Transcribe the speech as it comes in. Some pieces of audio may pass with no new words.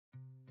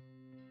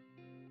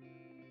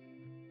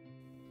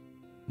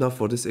Now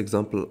for this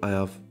example, I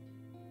have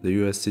the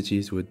US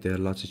cities with their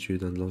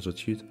latitude and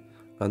longitude,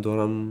 and what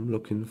I'm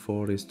looking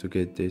for is to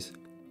get this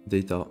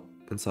data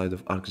inside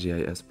of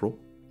ArcGIS Pro.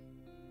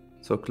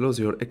 So close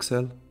your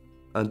Excel,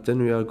 and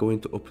then we are going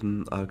to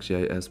open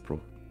ArcGIS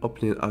Pro.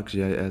 Opening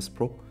ArcGIS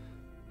Pro,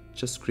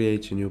 just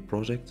create a new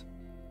project,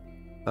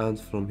 and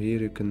from here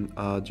you can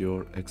add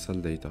your Excel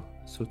data.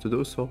 So to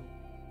do so,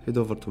 head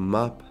over to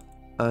Map,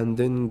 and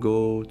then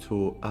go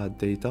to Add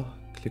Data.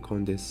 Click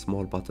on this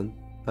small button,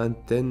 and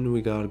then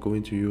we are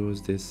going to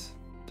use this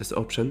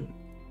option,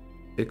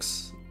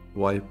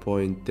 XY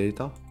point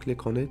data.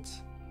 Click on it,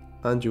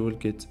 and you will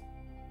get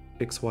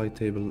XY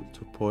table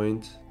to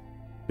point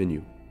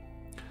menu.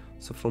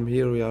 So from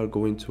here we are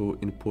going to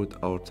input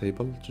our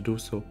table. To do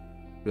so,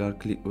 we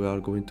are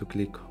going to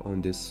click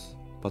on this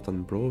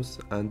button Browse,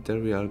 and there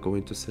we are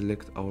going to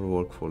select our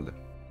work folder.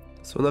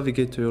 So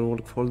navigate to your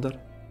work folder,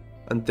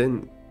 and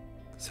then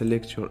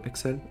select your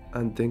Excel,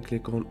 and then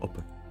click on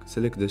Open.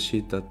 Select the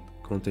sheet that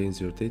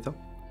contains your data.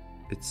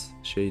 It's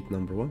sheet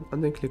number 1,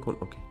 and then click on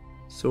OK.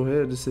 So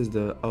here, this is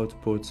the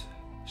output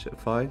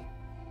file.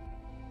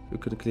 You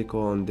can click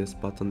on this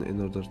button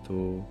in order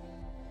to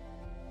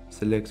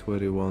select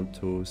where you want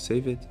to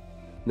save it.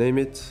 Name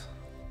it.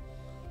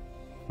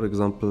 For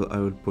example, I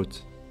will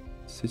put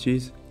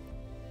cities,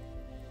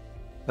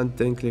 and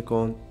then click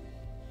on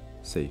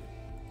Save.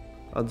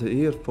 And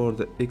here for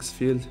the X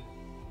field,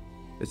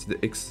 it's the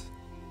X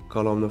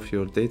column of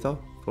your data.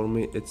 For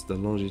me, it's the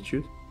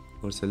longitude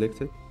or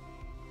selected.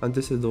 And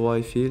this is the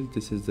Y field.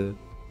 This is the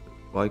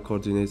Y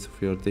coordinates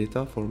of your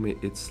data. For me,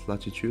 it's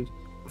latitude.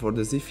 For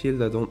the Z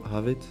field, I don't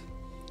have it.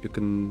 You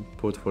can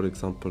put, for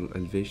example,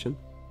 elevation.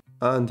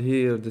 And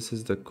here, this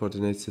is the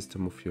coordinate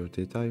system of your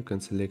data. You can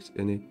select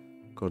any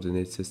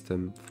coordinate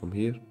system from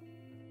here.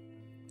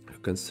 You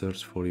can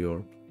search for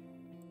your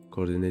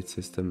coordinate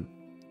system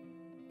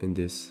in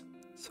this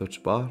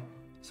search bar.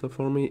 So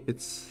for me,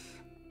 it's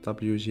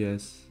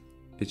WGS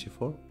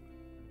 84.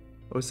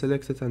 I will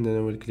select it, and then I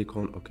will click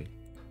on OK.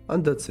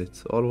 And that's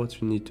it. All what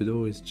you need to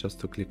do is just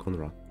to click on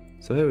Run.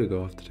 So here we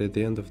go. After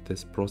the end of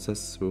this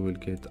process, we will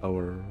get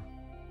our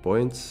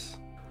points.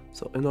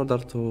 So in order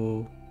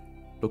to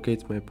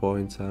locate my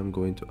points, I'm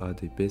going to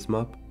add a base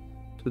map.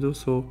 To do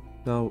so,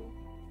 now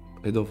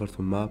head over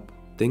to Map,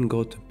 then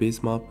go to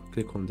Base Map,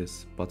 click on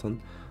this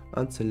button,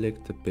 and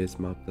select the base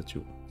map that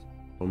you want.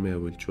 For me, I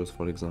will choose,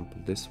 for example,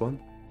 this one.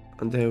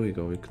 And there we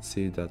go. You can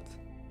see that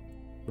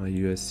my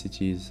US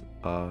cities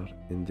are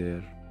in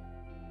their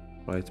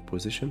right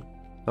position.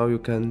 Now you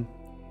can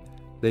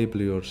label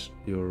your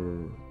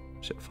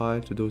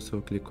shapefile. To do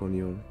so, click on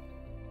your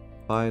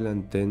file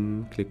and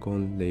then click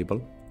on Label.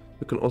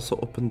 You can also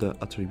open the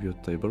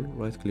attribute table.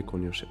 Right click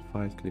on your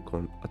shapefile, click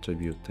on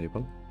attribute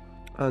table,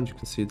 and you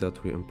can see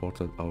that we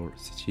imported our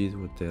cities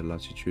with their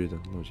latitude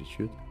and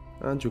longitude.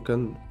 And you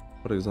can,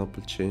 for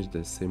example, change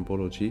the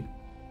symbology.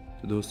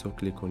 To do so,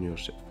 click on your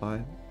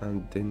shapefile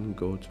and then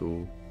go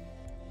to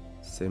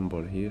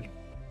symbol here,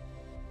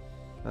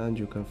 and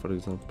you can, for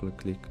example,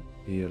 click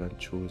here and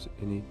choose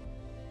any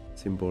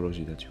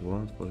symbology that you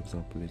want. For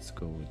example, let's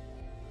go with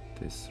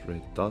this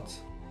red dot.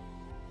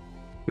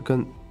 You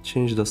can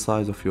change the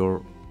size of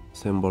your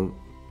symbol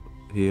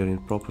here in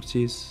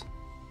properties.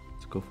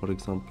 Let's go, for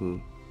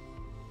example,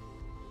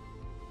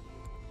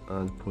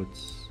 and put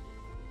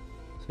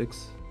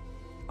 6.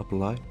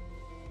 Apply.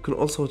 You can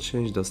also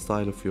change the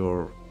style of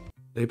your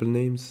label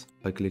names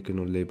by clicking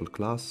on label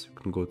class.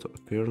 You can go to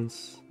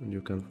appearance, and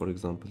you can, for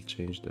example,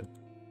 change the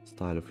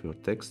style of your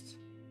text.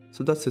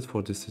 So that's it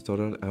for this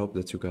tutorial. I hope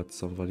that you got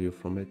some value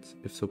from it.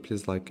 If so,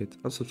 please like it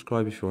and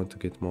subscribe if you want to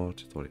get more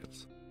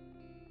tutorials.